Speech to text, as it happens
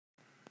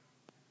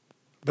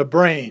The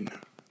brain.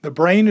 The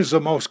brain is the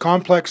most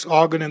complex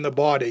organ in the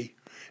body,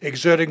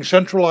 exerting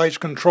centralized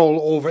control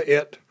over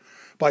it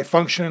by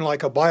functioning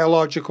like a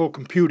biological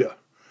computer.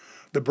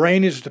 The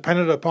brain is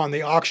dependent upon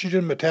the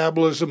oxygen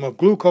metabolism of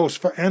glucose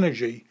for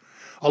energy,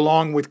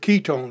 along with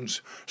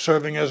ketones,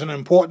 serving as an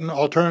important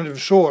alternative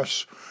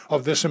source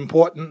of this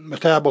important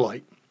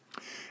metabolite.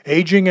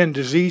 Aging and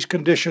disease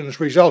conditions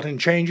result in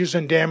changes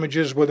and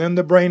damages within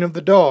the brain of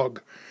the dog,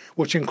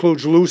 which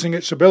includes losing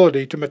its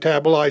ability to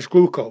metabolize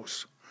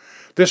glucose.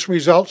 This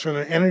results in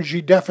an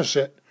energy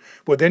deficit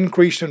with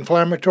increased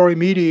inflammatory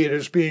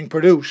mediators being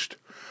produced,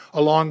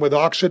 along with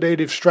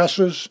oxidative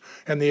stresses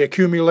and the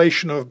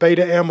accumulation of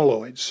beta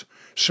amyloids,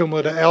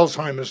 similar to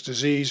Alzheimer's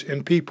disease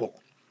in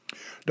people.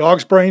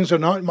 Dogs' brains are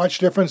not much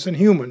different than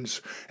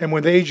humans, and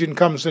with aging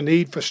comes the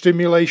need for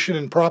stimulation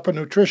and proper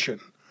nutrition.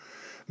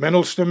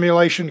 Mental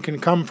stimulation can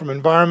come from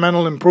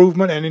environmental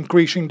improvement and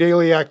increasing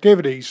daily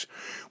activities,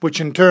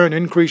 which in turn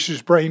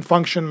increases brain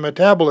function and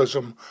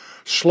metabolism,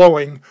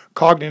 slowing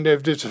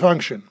cognitive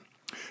dysfunction.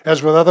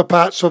 As with other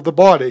parts of the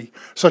body,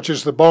 such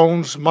as the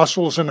bones,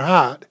 muscles, and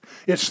heart,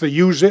 it's the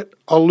use it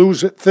or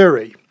lose it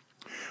theory.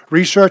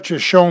 Research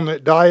has shown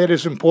that diet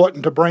is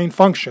important to brain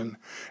function,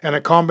 and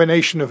a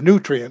combination of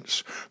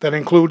nutrients that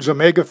includes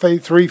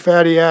omega-3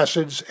 fatty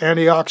acids,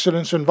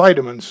 antioxidants, and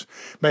vitamins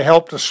may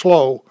help to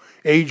slow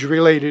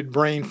age-related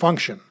brain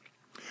function.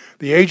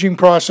 The aging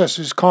process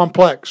is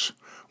complex,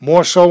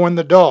 more so in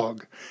the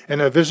dog,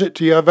 and a visit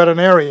to your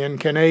veterinarian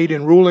can aid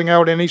in ruling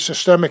out any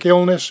systemic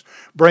illness,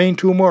 brain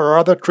tumor, or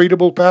other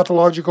treatable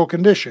pathological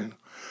condition,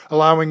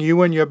 allowing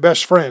you and your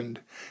best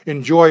friend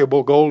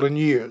enjoyable golden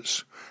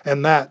years.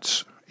 And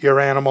that's your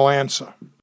animal answer.